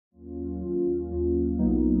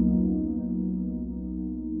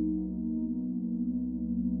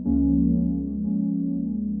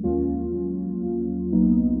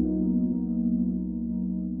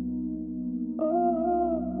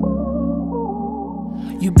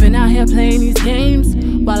You've been out here playing these games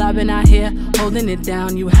while I've been out here holding it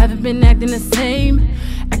down. You haven't been acting the same,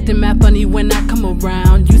 acting mad funny when I come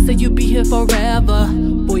around. You said you'd be here forever,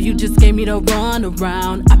 boy, you just gave me the run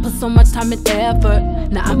around. I put so much time and effort,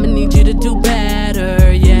 now I'ma need you to do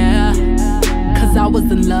better, yeah. Cause I was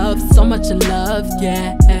in love, so much in love,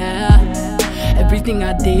 yeah. Everything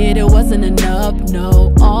I did, it wasn't enough,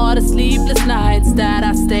 no. All the sleepless nights that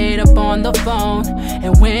I stayed up on the phone,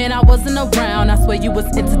 and when I wasn't around, I swear you was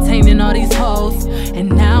entertaining all these hoes. And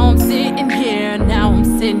now I'm sitting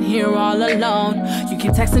here all alone. You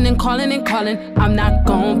keep texting and calling, I'm not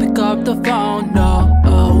gonna pick up the phone, no.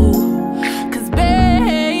 Cause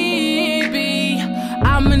baby,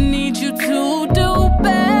 I'ma need you to do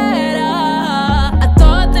better. I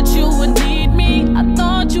thought that you would need me, I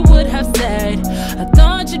thought you would have said, I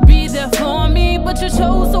thought you'd be there for me, but you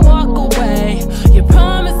chose to walk away. You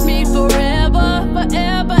promised me forever,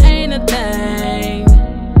 forever ain't a thing.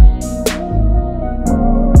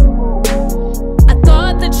 I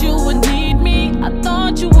thought that you would need me, I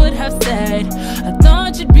thought you would have said, I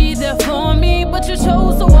thought you'd be there for me, but you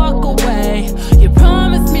chose to walk away. You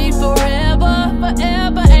promised me forever,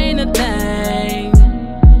 forever ain't a thing.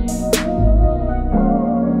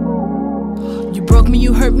 You broke me,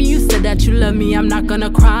 you hurt me, you said that you love me, I'm not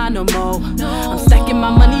gonna cry no more. I'm stacking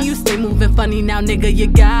my money, you stay moving funny, now nigga you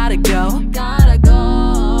gotta go.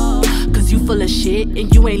 Cause you full of shit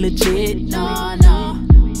and you ain't legit, no.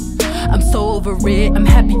 I'm so over it, I'm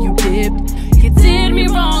happy you dipped. You did me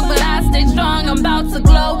wrong, but I stayed strong, I'm about to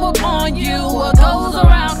glow up on you. What goes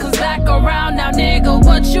around comes back around, now nigga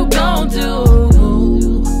what you gon' do?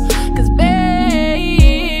 Cause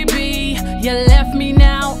baby, you left me,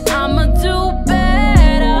 now I'ma do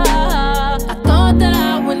better. I thought that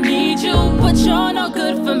I would need you, but you're no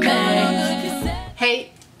good for me.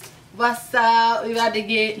 Hey, what's up? We about to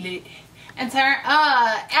get lit and turn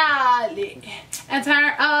up, lit and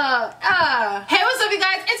turn up. Hey, what's up you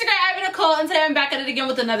guys? It's your girl Nicole, and today I'm back at it again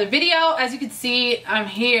with another video. As you can see, I'm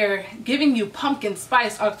here giving you pumpkin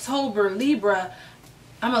spice October Libra.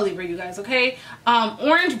 I'm a Libra, you guys, okay?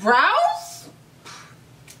 Orange brows?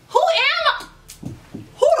 Who am I?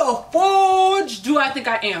 Who the fudge do I think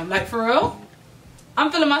I am? Like, for real? I'm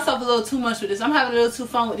feeling myself a little too much with this. I'm having a little too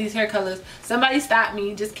fun with these hair colors. Somebody stop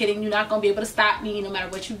me. Just kidding. You're not going to be able to stop me no matter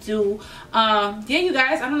what you do. Yeah, you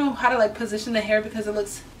guys, I don't know how to like position the hair because it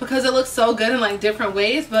looks so good in like different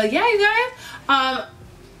ways. But yeah, you guys,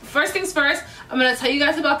 first things first, I'm going to tell you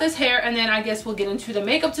guys about this hair, and then I guess we'll get into the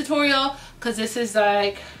makeup tutorial, because this is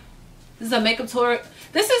a makeup tutorial.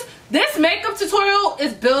 This makeup tutorial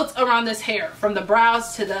is built around this hair, from the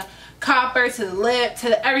brows to the copper to the lip to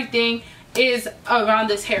the everything is around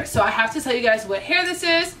this hair. So I have to tell you guys what hair this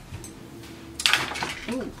is.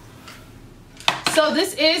 Ooh. So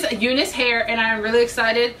this is UNice hair, and I'm really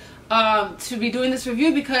excited to be doing this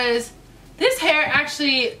review because this hair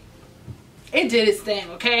actually, it did its thing,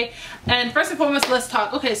 okay? And first and foremost, let's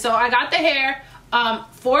talk. Okay, so I got the hair,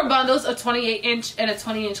 4 bundles of 28-inch and a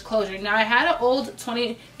 20-inch closure. Now I had an old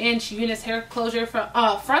 20-inch UNice hair closure from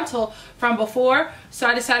frontal from before, so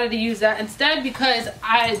I decided to use that instead because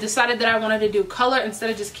I decided that I wanted to do color instead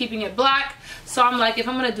of just keeping it black. So I'm like, if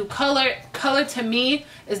I'm gonna do color to me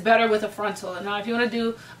is better with a frontal. Now if you want to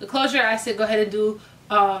do the closure, I said go ahead and do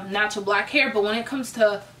natural black hair, but when it comes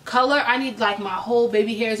to color, I need like my whole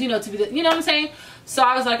baby hairs, you know, to be the, you know what I'm saying? So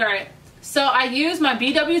I was like, all right. So I used my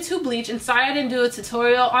BW2 bleach, and sorry I didn't do a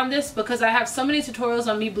tutorial on this because I have so many tutorials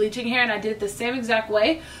on me bleaching hair and I did it the same exact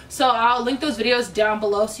way. So I'll link those videos down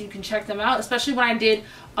below so you can check them out, especially when I did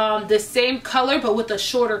the same color but with a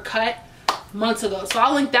shorter cut months ago. So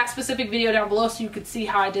I'll link that specific video down below so you can see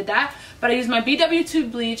how I did that. But I used my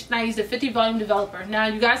BW2 bleach and I used a 50 volume developer. Now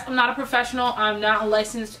you guys, I'm not a professional, I'm not a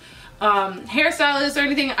licensed hairstylist or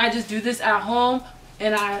anything. I just do this at home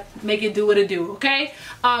and I make it do what it do, okay?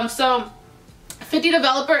 So 50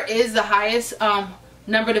 developer is the highest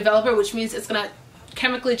number developer, which means it's gonna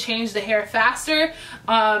chemically change the hair faster,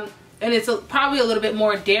 and it's probably a little bit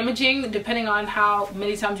more damaging depending on how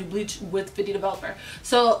many times you bleach with 50 developer.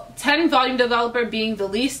 So 10 volume developer being the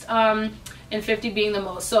least, and 50 being the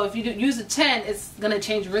most. So if you use a 10, it's gonna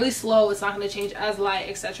change really slow, it's not gonna change as light,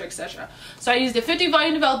 etc, etc. So I used a 50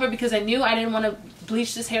 volume developer because I knew I didn't want to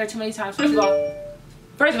bleach this hair too many times. First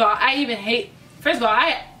of all, I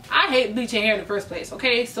hate bleaching hair in the first place,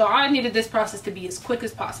 okay? So I needed this process to be as quick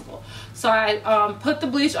as possible. So I put the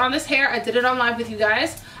bleach on this hair. I did it on live with you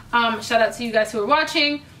guys. Shout out to you guys who are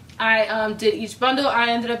watching. I did each bundle.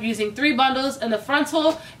 I ended up using 3 bundles in the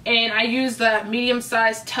frontal, and I used the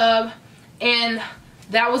medium-sized tub, and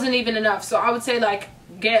that wasn't even enough. So I would say like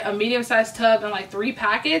get a medium-sized tub and like 3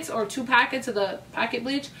 packets or 2 packets of the packet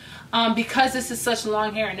bleach, because this is such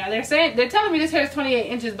long hair. Now they're telling me this hair is 28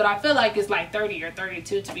 inches, but I feel like it's like 30 or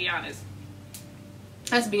 32, to be honest.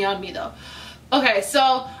 That's beyond me though. Okay,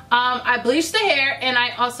 so I bleached the hair, and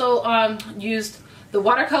I also used the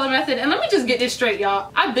watercolor method. And let me just get this straight,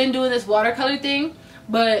 y'all. I've been doing this watercolor thing,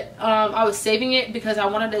 but I was saving it because I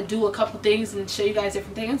wanted to do a couple things and show you guys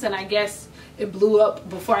different things, and I guess it blew up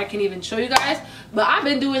before I can even show you guys. But I've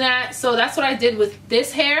been doing that, so that's what I did with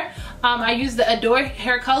this hair. I used the Adore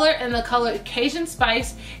hair color and the color Cajun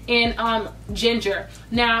Spice and ginger.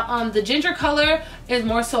 Now the ginger color is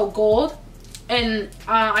more so gold, and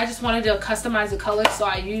I just wanted to customize the color, so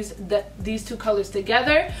I used these 2 colors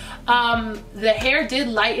together. The hair did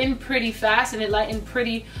lighten pretty fast, and it lightened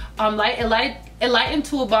pretty light. It lightened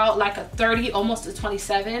to about like a 30, almost a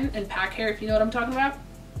 27 in pack hair, if you know what I'm talking about.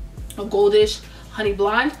 A goldish honey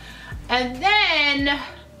blonde. And then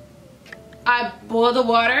I boiled the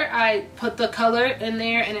water, I put the color in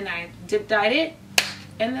there, and then I dip dyed it,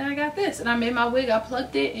 and then I got this, and I made my wig. I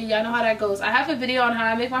plucked it, and y'all know how that goes. I have a video on how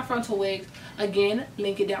I make my frontal wigs. Again,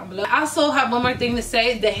 link it down below. I also have one more thing to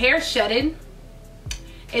say. The hair shedded.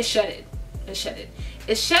 It shedded. It shedded.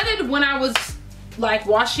 It shedded when I was like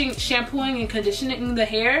washing, shampooing, and conditioning the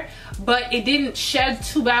hair, but it didn't shed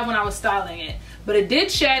too bad when I was styling it. But it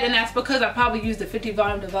did shed, and that's because I probably used the 50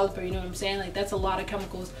 volume developer, you know what I'm saying? Like, that's a lot of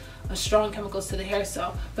chemicals, strong chemicals to the hair.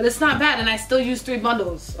 So, but it's not bad, and I still use 3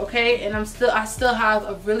 bundles, okay? And I still have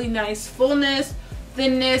a really nice fullness,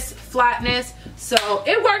 thinness, flatness. So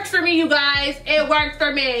it worked for me, you guys. It worked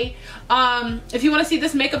for me. If you want to see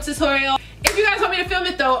this makeup tutorial, if you guys want me to film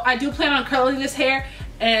it though, I do plan on curling this hair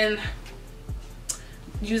and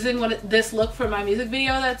using this look for my music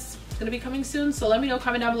video that's gonna be coming soon. So let me know,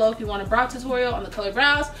 comment down below if you want a brow tutorial on the colored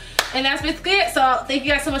brows. And that's basically it. So thank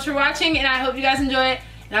you guys so much for watching, and I hope you guys enjoy it,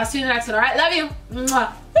 and I'll see you in the next one. All right, love you.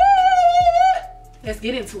 Mwah. Let's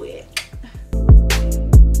get into it.